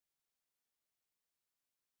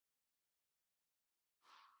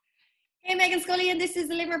Hey, Meghann, Scully, and this is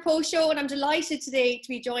the Limerick Post Show, and I'm delighted today to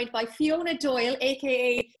be joined by Fiona Doyle,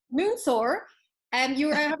 aka Moonsoar.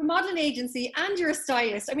 You have a modelling agency and you're a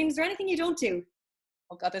stylist. I mean, is there anything you don't do?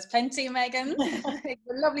 Oh God, there's plenty, Meghann. It's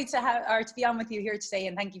lovely to be on with you here today,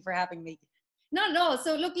 and thank you for having me. Not at all.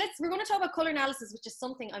 So look, we're going to talk about colour analysis, which is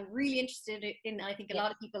something I'm really interested in. I think a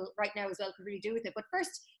lot of people right now as well could really do with it. But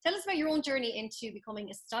first, tell us about your own journey into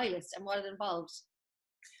becoming a stylist and what it involved.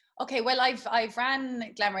 Okay, well, I've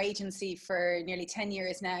ran glamour agency for nearly 10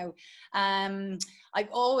 years now. I've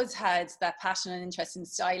always had that passion and interest in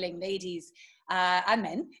styling ladies and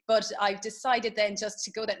men, but I've decided then just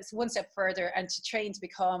to go that one step further and to train to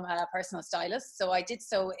become a personal stylist. So I did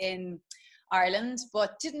so in Ireland,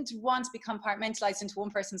 but didn't want to be compartmentalized into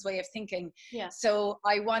one person's way of thinking. Yeah. So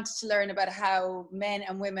I wanted to learn about how men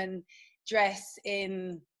and women dress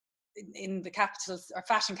in the capitals or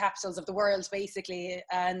fashion capitals of the world, basically.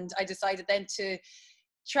 And I decided then to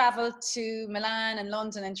travel to Milan and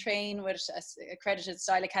London and train with accredited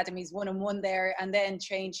style academies one-on-one there, and then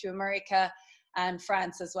train to America and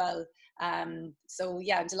France as well. So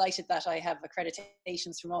yeah, I'm delighted that I have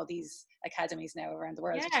accreditations from all these academies now around the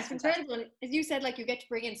world. Yeah, it's incredible. And as you said, like, you get to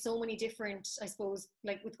bring in so many different, I suppose,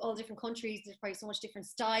 like with all different countries, there's probably so much different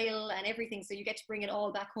style and everything. So you get to bring it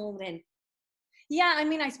all back home then. Yeah, I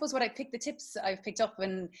mean, I suppose what the tips I've picked up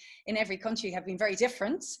in every country have been very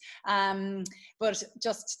different, but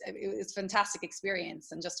just it was a fantastic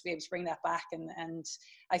experience, and just to be able to bring that back and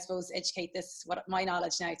I suppose educate my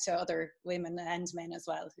knowledge now to other women and men as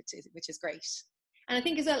well, which is great. And I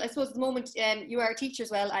think as well, I suppose at the moment you are a teacher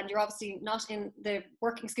as well, and you're obviously not in the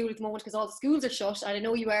working school at the moment because all the schools are shut. And I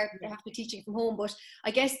know you have to be teaching from home, but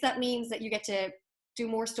I guess that means that you get to do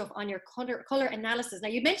more stuff on your colour analysis. Now,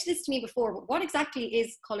 you mentioned this to me before, but what exactly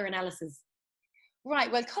is colour analysis? Right,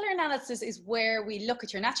 well, colour analysis is where we look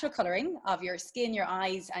at your natural colouring of your skin, your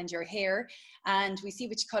eyes and your hair, and we see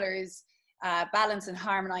which colours balance and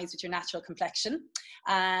harmonise with your natural complexion.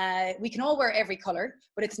 We can all wear every colour,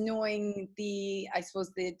 but it's knowing the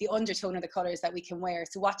undertone of the colours that we can wear.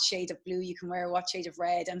 So what shade of blue you can wear, what shade of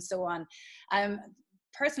red, and so on.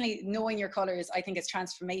 Personally, knowing your colours, I think, is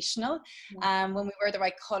transformational. When we wear the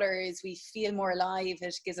right colours, we feel more alive.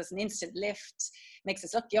 It gives us an instant lift, makes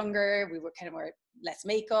us look younger. We kind of wear less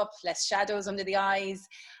makeup, less shadows under the eyes,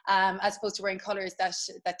 as opposed to wearing colours that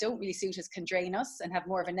don't really suit us, can drain us and have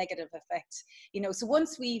more of a negative effect. So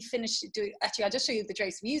once we finish actually, I'll just show you the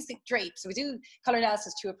drapes. We use the drapes. So we do colour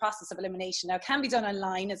analysis through a process of elimination. Now, it can be done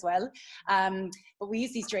online as well, but we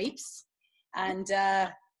use these drapes, and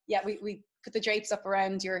we put the drapes up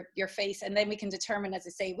around your face, and then we can determine, as I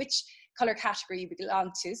say, which colour category you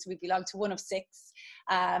belong to. So we belong to one of 6,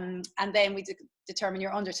 and then we determine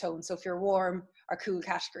your undertone, so if you're warm or cool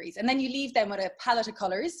categories, and then you leave them with a palette of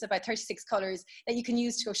colours, about 36 colours that you can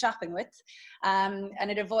use to go shopping with, and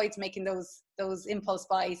it avoids making those impulse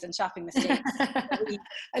buys and shopping mistakes.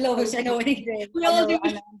 I love it. I know. We all do.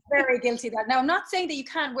 I'm very guilty of that. Now, I'm not saying that you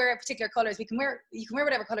can't wear particular colours. You can wear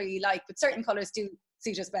whatever colour you like, but certain colours do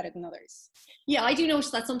suit us better than others. Yeah, I do notice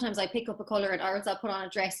that sometimes I pick up a colour, or else I'll put on a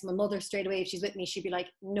dress. My mother straight away, if she's with me, she'd be like,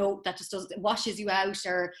 "No, that just doesn't. It washes you out,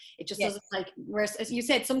 or it just doesn't." Like, whereas, as you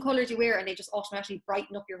said, some colours you wear and they just automatically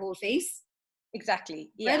brighten up your whole face. Exactly.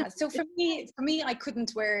 Yeah. So for me, I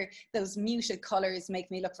couldn't wear those muted colours. Make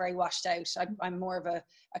me look very washed out. I'm more of a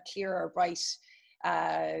clearer, bright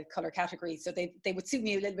colour category. So they would suit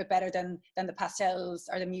me a little bit better than the pastels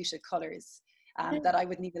or the muted colours. That I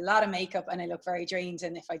would need a lot of makeup and I look very drained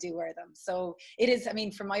in if I do wear them. So it is, I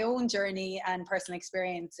mean, from my own journey and personal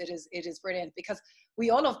experience, it is brilliant, because we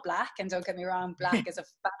all love black, and don't get me wrong, black is a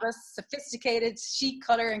fabulous, sophisticated, chic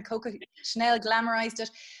colour, and Coco Chanel glamorized it.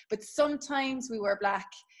 But sometimes we wear black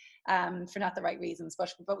for not the right reasons,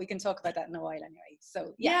 but we can talk about that in a while anyway.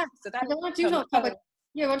 So yeah. So that. I want to talk about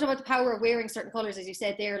the power of wearing certain colours, as you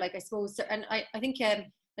said there. Like, I suppose, and I think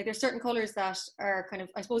like, there's certain colours that are kind of,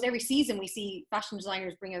 I suppose every season we see fashion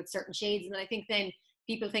designers bring out certain shades, and I think then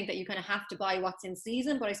people think that you kind of have to buy what's in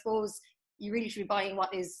season, but I suppose you really should be buying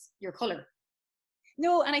what is your colour.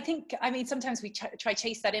 No, and I think, I mean, sometimes we try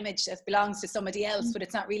chase that image that belongs to somebody else, but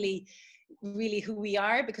it's not really who we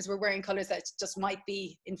are, because we're wearing colours that just might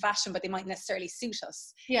be in fashion, but they might necessarily suit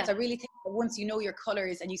us. So I really think that once you know your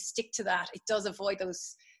colours and you stick to that, it does avoid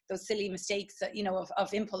those silly mistakes that,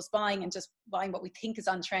 of impulse buying and just buying what we think is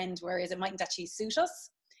on trend, whereas it mightn't actually suit us.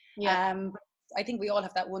 I think we all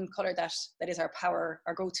have that one colour that is our power,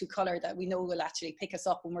 our go-to colour, that we know will actually pick us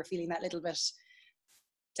up when we're feeling that little bit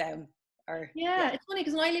down. It's funny,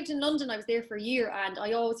 because when I lived in London, I was there for a year, and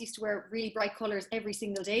I always used to wear really bright colours every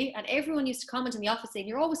single day, and everyone used to comment in the office saying,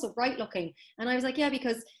 "You're always so bright looking," and I was like, yeah,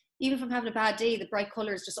 because even if I'm having a bad day, the bright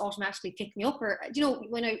colors just automatically pick me up. Or, you know,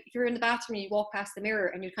 if you're in the bathroom and you walk past the mirror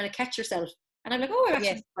and you kind of catch yourself, and I'm like, oh, I'm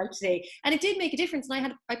actually bright today. And it did make a difference.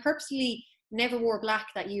 And I purposely never wore black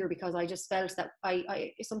that year, because I just felt that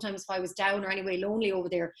I sometimes, if I was down or anyway lonely over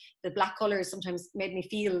there, the black colors sometimes made me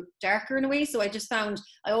feel darker in a way. So I just found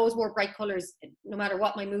I always wore bright colors no matter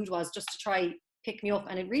what my mood was, just to try pick me up.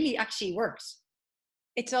 And it really actually worked.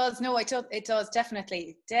 It does. No, it does.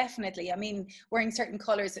 Definitely. I mean, wearing certain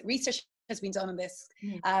colors, research has been done on this,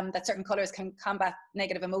 that certain colors can combat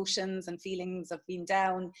negative emotions and feelings of being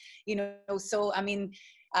down, you know. So, I mean,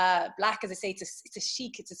 black, as I say, it's a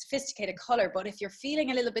chic, it's a sophisticated color, but if you're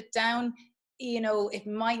feeling a little bit down, you know, it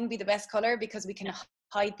mightn't be the best color, because we can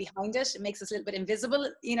hide behind it. It makes us a little bit invisible,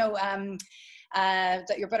 you know,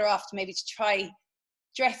 that you're better off to maybe try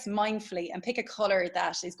dress mindfully and pick a color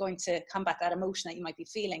that is going to combat that emotion that you might be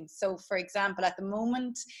feeling. So, for example, at the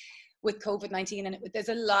moment with COVID-19, and there's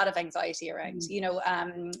a lot of anxiety around, you know,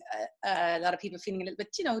 a lot of people feeling a little bit,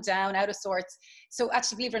 you know, down, out of sorts. So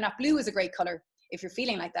actually, believe it or not, blue is a great color if you're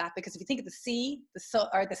feeling like that, because if you think of the sea, the sun,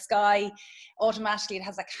 or the sky, automatically it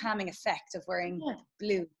has a calming effect of wearing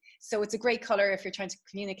blue. So it's a great color if you're trying to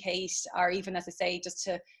communicate, or even, as I say, just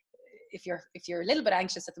to, if you're a little bit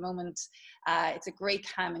anxious at the moment, it's a great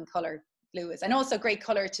calming color, blue is. And also a great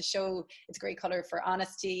color to show, it's a great color for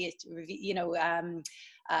honesty, you know,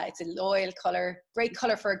 it's a loyal color, great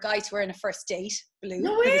color for a guy to wear in a first date, blue.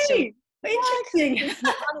 No way! Interesting.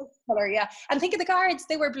 Color, yeah. And think of the guards,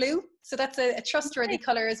 they wear blue, so that's a trustworthy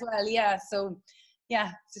color as well. Yeah, so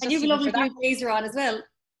yeah. So and you've a lovely blue blazer on as well.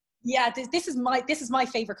 Yeah, this is my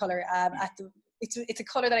favorite color. It's a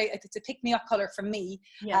color that it's a pick me up color for me.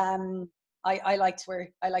 Yeah. I like to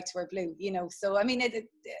wear blue, you know. So I mean,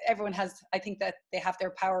 everyone has, I think that they have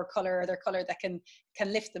their power color, or their color that can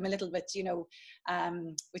lift them a little bit, you know,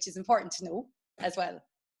 which is important to know as well.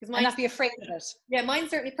 And not be afraid of it. Yeah, mine's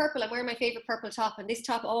certainly purple. I'm wearing my favorite purple top, and this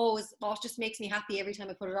top always just makes me happy every time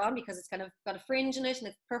I put it on, because it's kind of got a fringe in it, and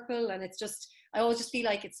it's purple, and it's just, I always just feel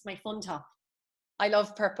like it's my fun top. I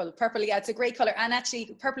love purple. Purple, yeah, it's a great color. And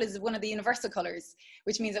actually, purple is one of the universal colors,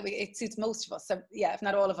 which means that it suits most of us. So, yeah, if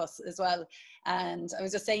not all of us as well. And I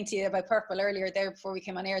was just saying to you about purple earlier there before we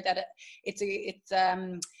came on air, that it's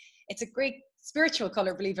a great spiritual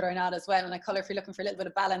color, believe it or not, as well. And a color if you're looking for a little bit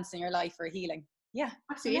of balance in your life or healing. Yeah,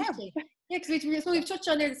 absolutely. Yeah, because we've touched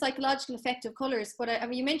on there the psychological effect of colours, but I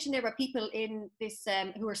mean, you mentioned there about people in this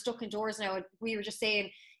who are stuck indoors now. We were just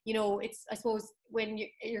saying, you know, it's, I suppose, when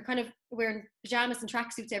you're kind of wearing pajamas and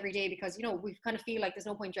tracksuits every day, because, you know, we kind of feel like there's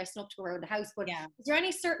no point dressing up to go around the house. But is there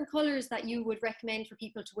any certain colours that you would recommend for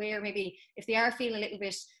people to wear, maybe if they are feeling a little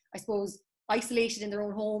bit, I suppose, isolated in their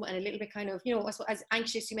own home, and a little bit kind of, you know, as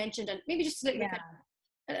anxious you mentioned, and maybe just a little bit kind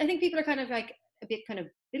of, I think people are kind of like a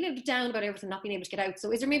little bit down about everything, not being able to get out.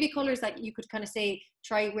 So is there maybe colours that you could kind of say,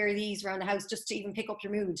 try wear these around the house just to even pick up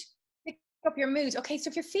your mood? Pick up your mood. Okay, so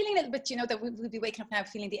if you're feeling a little bit, you know, that we'll be waking up now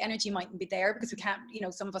feeling the energy mightn't be there because we can't, you know,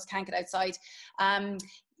 some of us can't get outside.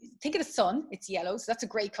 Think of the sun, it's yellow, so that's a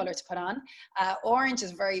great colour to put on. Orange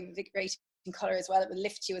is very invigorating colour as well. It will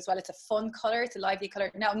lift you as well. It's a fun colour, it's a lively colour.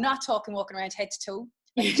 Now, I'm not talking walking around head to toe,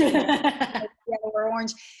 yellow or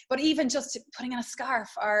orange, but even just putting on a scarf,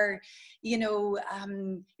 or, you know,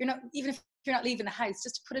 you're not, even if you're not leaving the house,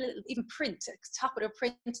 just to put a little, even print, top of a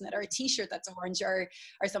print in it, or a t-shirt that's orange, or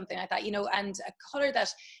something like that, you know. And a color that,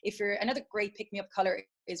 if you're, another great pick-me-up color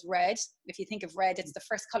is red. If you think of red, it's the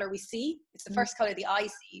first color we see, it's the first color the eye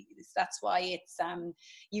sees. That's why it's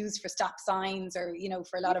used for stop signs, or, you know,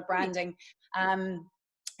 for a lot of branding.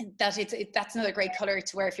 That's another great color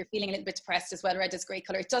to wear if you're feeling a little bit depressed as well. Red is a great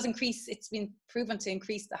color. It does increase, it's been proven to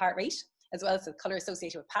increase the heart rate, as well as a color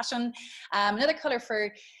associated with passion. Another color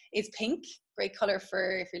is pink. Great color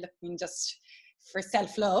for if you're looking just for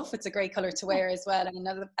self-love. It's a great color to wear as well.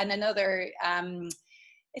 And another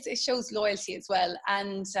it shows loyalty as well.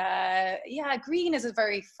 And green is a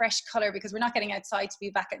very fresh color, because we're not getting outside to be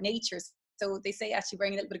back at nature. So they say actually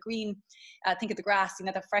wearing a little bit of green, think of the grass, you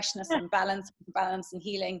know, the freshness and balance and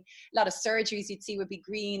healing. A lot of surgeries you'd see would be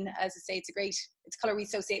green. As I say, it's a colour we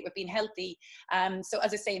associate with being healthy. So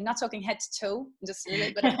as I say, I'm not talking head to toe, just a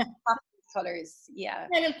little bit of pop colours. Yeah.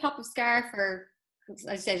 A little pop of scarf, or as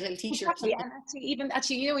I said, a little t-shirt. Exactly. And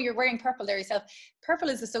actually, you know, you're wearing purple there yourself. Purple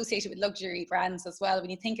is associated with luxury brands as well. When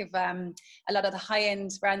you think of a lot of the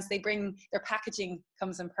high-end brands, their packaging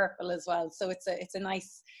comes in purple as well. So it's a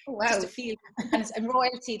nice, just to feel, and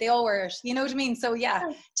royalty, they all wear it, you know what I mean? So yeah,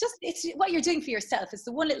 just, it's what you're doing for yourself. It's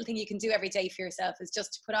the one little thing you can do every day for yourself, is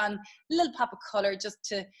just to put on a little pop of color, just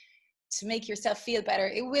to to make yourself feel better,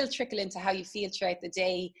 it will trickle into how you feel throughout the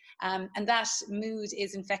day. And that mood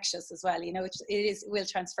is infectious as well. You know, it will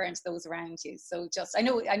transfer into those around you. So just, I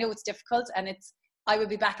know it's difficult, and I will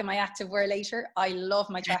be back in my active wear later. I love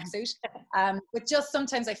my tracksuit. But just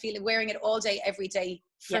sometimes I feel wearing it all day, every day,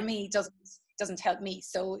 for me doesn't help me.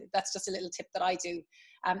 So that's just a little tip that I do.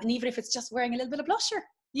 And even if it's just wearing a little bit of blusher,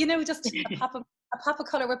 you know, just a pop of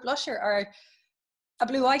colour with blusher, or a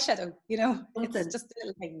blue eyeshadow, you know, it's just the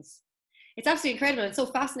little things. It's absolutely incredible. It's so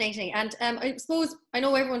fascinating. And I suppose, I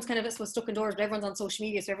know everyone's kind of stuck indoors, but everyone's on social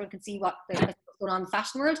media, so everyone can see what's going on in the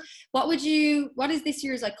fashion world. What is this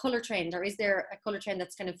year's like colour trend, or is there a colour trend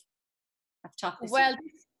that's kind of at the top this year?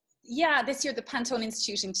 Yeah, this year the Pantone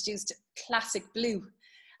Institute introduced classic blue.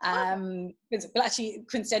 Actually,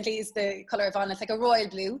 coincidentally, is the colour of on. It's like a royal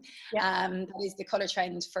blue. That is the colour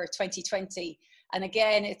trend for 2020. And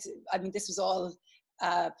again, this was all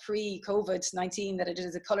pre-COVID-19, that it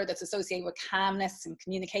is a colour that's associated with calmness and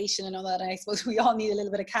communication and all that. And I suppose we all need a little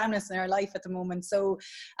bit of calmness in our life at the moment. So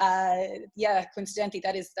coincidentally,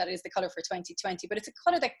 that is the colour for 2020. But it's a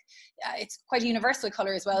colour that it's quite a universal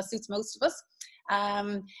colour as well, suits most of us.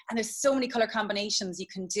 And there's so many colour combinations you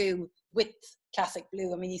can do with classic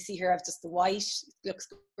blue. I mean, you see here I've just the white, it looks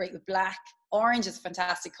great with black. Orange is a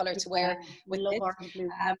fantastic colour to wear with it. Orange, blue.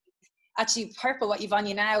 Actually, purple, what you've on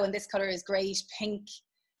you now, and this colour is great. Pink,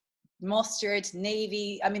 mustard,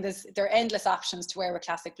 navy. I mean, there are endless options to wear with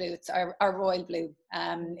classic blue. It's our royal blue.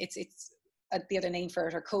 It's the other name for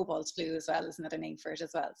it, or cobalt blue as well is another name for it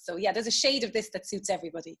as well. So yeah, there's a shade of this that suits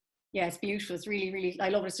everybody. Yeah, it's beautiful. It's really, really, I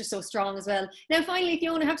love it. It's just so strong as well. Now, finally,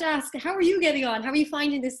 Fiona, I have to ask, how are you getting on? How are you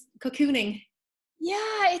finding this cocooning? Yeah,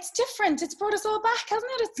 it's different. It's brought us all back,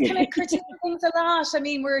 hasn't it? It's kind of curtailed things a lot. I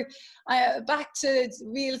mean, we're back to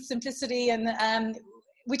real simplicity, and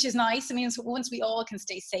which is nice. I mean, once we all can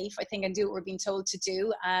stay safe, I think, and do what we're being told to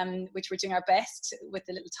do, which we're doing our best with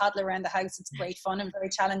the little toddler around the house. It's great fun and very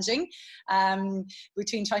challenging.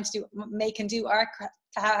 Between trying to make and do art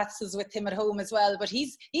classes with him at home as well, but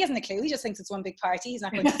he hasn't a clue. He just thinks it's one big party. He's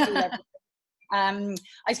not going to school every day.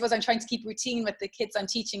 I suppose I'm trying to keep routine with the kids I'm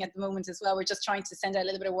teaching at the moment as well. We're just trying to send out a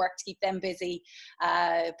little bit of work to keep them busy.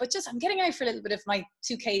 But just I'm getting out for a little bit of my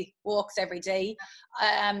 2K walks every day.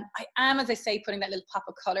 I am, as I say, putting that little pop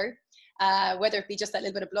of colour, whether it be just that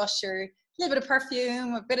little bit of blush or a little bit of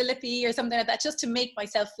perfume, a bit of lippy or something like that, just to make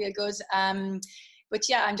myself feel good. But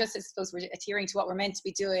yeah, I suppose we're adhering to what we're meant to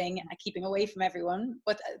be doing and keeping away from everyone.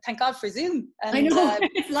 But thank God for Zoom. And, I know,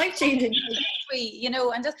 it's life-changing. You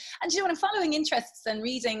know, and you know, I'm following interests and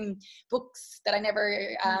reading books that I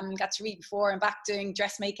never got to read before, and back doing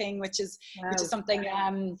dressmaking, which is something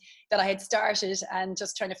that I had started, and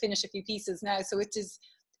just trying to finish a few pieces now. So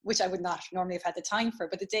which I would not normally have had the time for,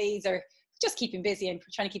 but the days are just keeping busy and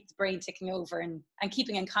trying to keep the brain ticking over, and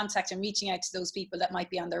keeping in contact and reaching out to those people that might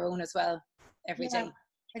be on their own as well every day.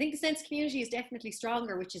 I think the sense of community is definitely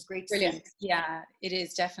stronger, which is great to Brilliant. see. Yeah, it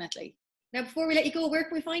is definitely. Now, before we let you go, where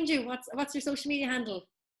can we find you? What's your social media handle?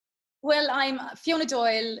 Well, I'm Fiona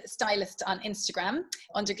Doyle, Stylist on Instagram,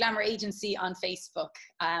 under Glamour Agency on Facebook,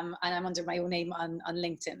 and I'm under my own name on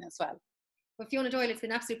LinkedIn as well. Well, Fiona Doyle, it's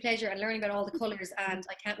been an absolute pleasure, and learning about all the colours, and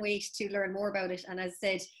I can't wait to learn more about it. And as I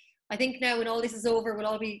said, I think now when all this is over, we'll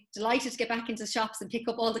all be delighted to get back into shops and pick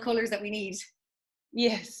up all the colours that we need.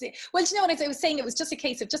 Yes. Well, you know what I was saying? It was just a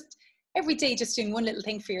case of just every day just doing one little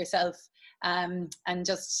thing for yourself, and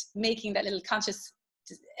just making that little conscious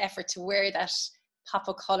effort to wear that pop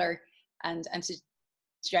of colour and to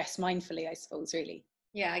dress mindfully, I suppose, really.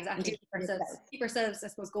 Yeah, exactly. Keep ourselves, I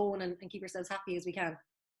suppose, going and keep ourselves happy as we can.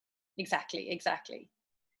 Exactly.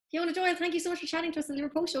 Fiona Doyle, thank you so much for chatting to us on the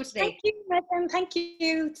Liverpool Show today. Thank you, Meghann. Thank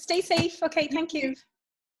you. Stay safe. Okay, thank you.